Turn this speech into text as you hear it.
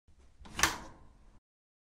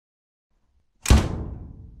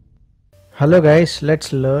Hello guys,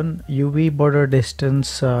 let's learn UV border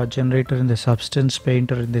distance generator in the Substance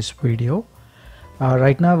Painter in this video.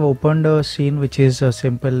 Right now I've opened a scene which is a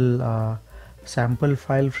simple sample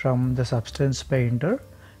file from the Substance Painter.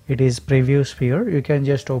 It is preview sphere. You can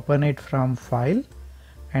just open it from file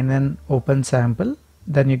and then open sample,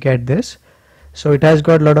 then you get this. So it has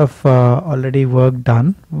got a lot of already work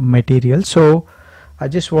done material, so I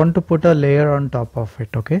just want to put a layer on top of it.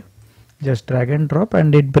 Okay, just drag and drop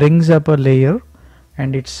and it brings up a layer,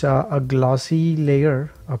 and it's a glossy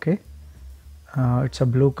layer. Okay, it's a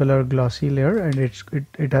blue color glossy layer, and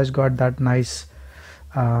it has got that nice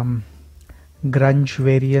grunge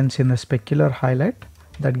variance in the specular highlight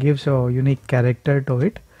that gives a unique character to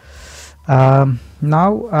it.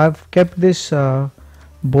 Now I've kept this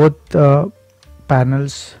both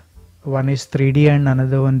panels, one is 3D and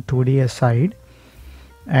another one 2D aside,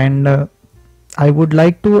 and I would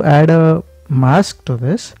like to add a mask to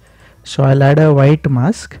this, so I'll add a white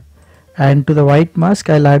mask, and to the white mask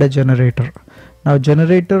I'll add a generator. Now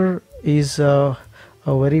generator is a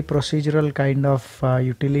very procedural kind of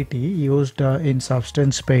utility used in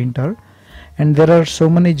Substance Painter, and there are so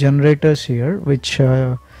many generators here which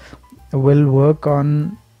will work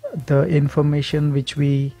on the information which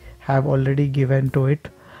we have already given to it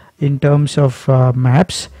in terms of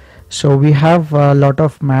maps. So we have a lot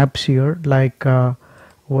of maps here, like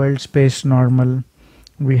world space normal,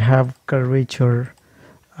 we have curvature,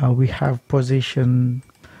 we have position,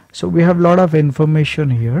 so we have a lot of information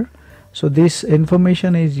here. So this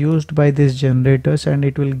information is used by these generators and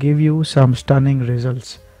it will give you some stunning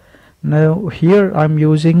results. Now here I'm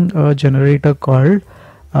using a generator called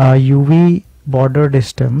UV border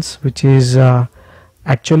distance, which is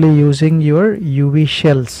actually using your UV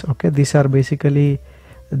shells. Okay, these are basically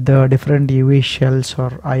the different UV shells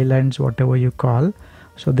or islands, whatever you call.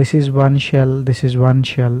 So this is one shell, this is one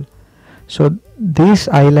shell. So these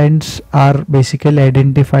islands are basically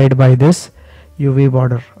identified by this UV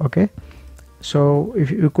border. Okay, so if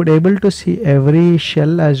you could able to see, every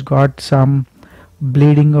shell has got some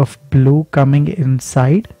bleeding of blue coming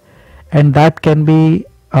inside, and that can be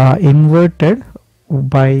inverted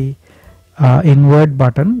by invert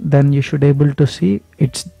button. Then you should able to see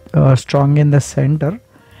it's strong in the center,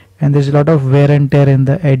 and there's a lot of wear and tear in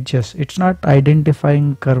the edges. It's not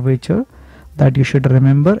identifying curvature, that you should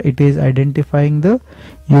remember. It is identifying the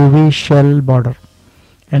UV shell border.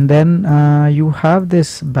 And then you have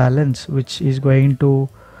this balance which is going to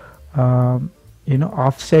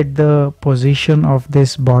offset the position of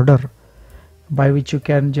this border, by which you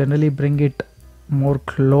can generally bring it more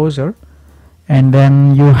closer. And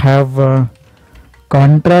then you have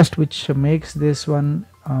contrast, which makes this one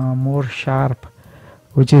more sharp,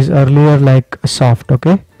 which is earlier like soft.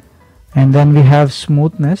 Okay, and then we have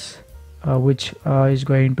smoothness, which is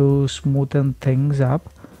going to smoothen things up,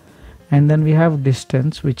 and then we have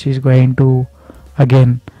distance, which is going to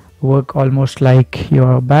again work almost like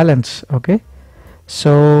your balance. Okay,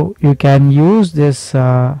 so you can use this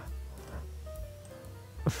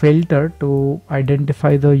filter to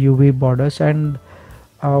identify the UV borders, and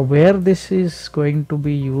where this is going to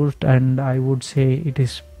be used, and I would say it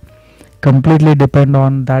is completely depend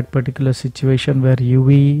on that particular situation where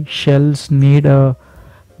UV shells need a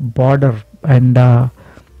border, and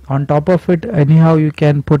on top of it anyhow you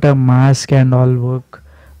can put a mask and all work,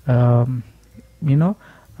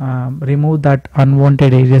 remove that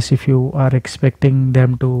unwanted areas if you are expecting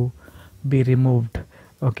them to be removed.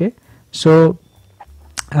 Okay, so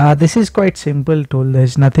this is quite simple tool,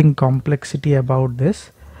 there's nothing complexity about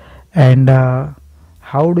this. And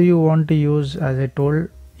how do you want to use, as I told,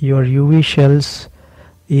 your UV shells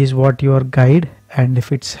is what your guide, and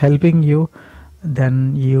if it's helping you,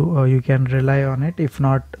 then you can rely on it. If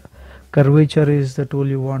not, curvature is the tool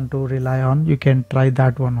you want to rely on, you can try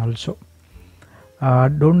that one also.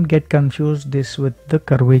 Don't get confused this with the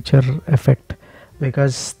curvature effect,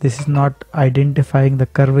 because this is not identifying the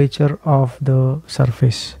curvature of the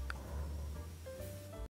surface.